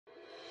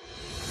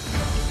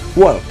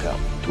Welcome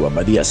to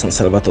Abbadia San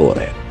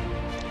Salvatore,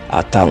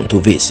 a town to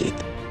visit,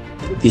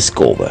 to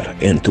discover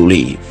and to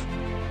live.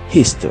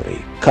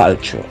 History,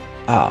 culture,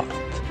 art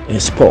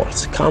and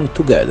sports come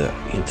together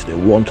into the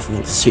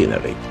wonderful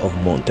scenery of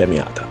Monte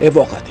Miata.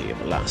 Evocative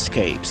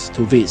landscapes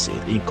to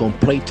visit in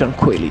complete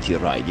tranquility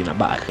riding a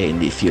bike.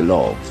 And if you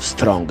love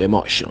strong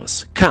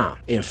emotions, come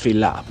and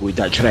fill up with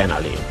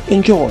adrenaline.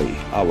 Enjoy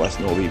our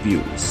snowy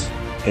views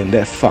and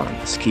have fun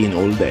skiing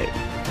all day.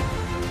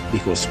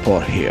 Because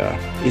sport here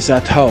is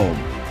at home.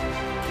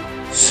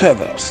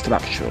 Several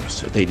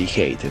structures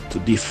dedicated to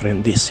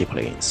different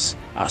disciplines.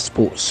 A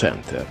sports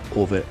center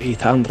over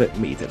 800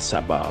 meters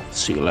above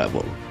sea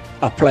level.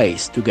 A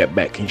place to get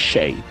back in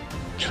shape,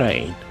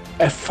 train,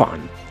 have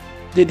fun.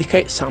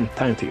 Dedicate some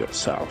time to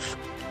yourself,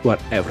 where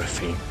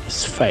everything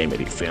is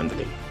family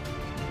friendly.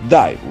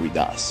 Dive with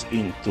us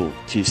into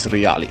this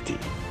reality.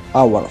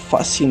 Our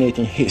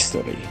fascinating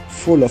history,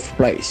 full of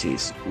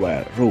places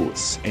where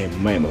roots and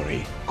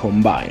memory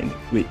combine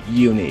with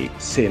unique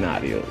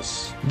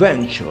scenarios.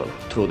 Venture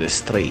through the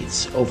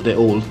streets of the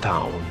old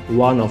town,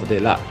 one of the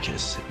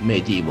largest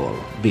medieval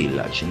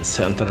villages in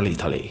central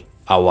Italy.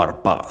 Our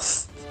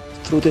past,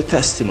 through the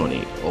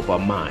testimony of a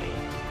mine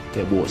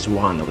that was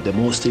one of the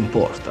most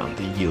important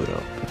in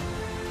Europe.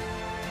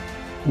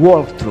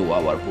 Walk through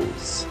our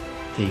woods.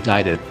 The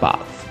guided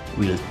path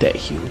will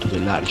take you to the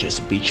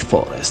largest beech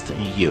forest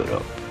in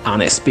Europe,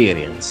 an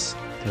experience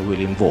that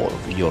will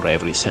involve your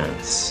every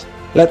sense.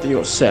 Let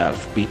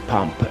yourself be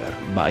pampered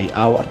by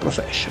our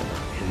profession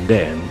and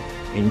then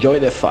enjoy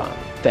the fun,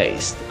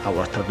 taste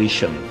our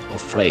tradition of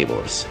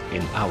flavors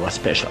and our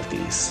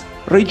specialties.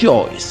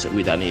 Rejoice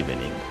with an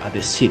evening at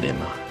the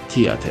cinema,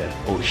 theater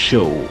or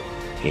show.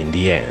 In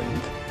the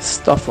end,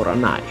 stop for a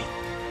night,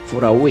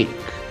 for a week,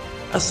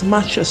 as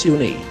much as you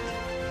need.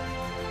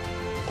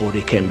 Or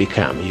it can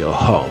become your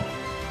home.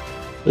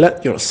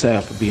 Let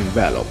yourself be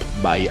enveloped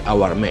by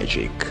our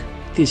magic.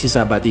 This is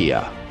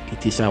Abbadia.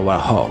 It is our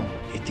home.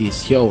 It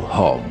is your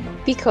home.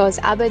 Because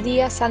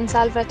Abbadia San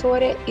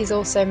Salvatore is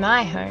also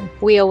my home.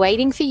 We are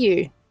waiting for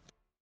you.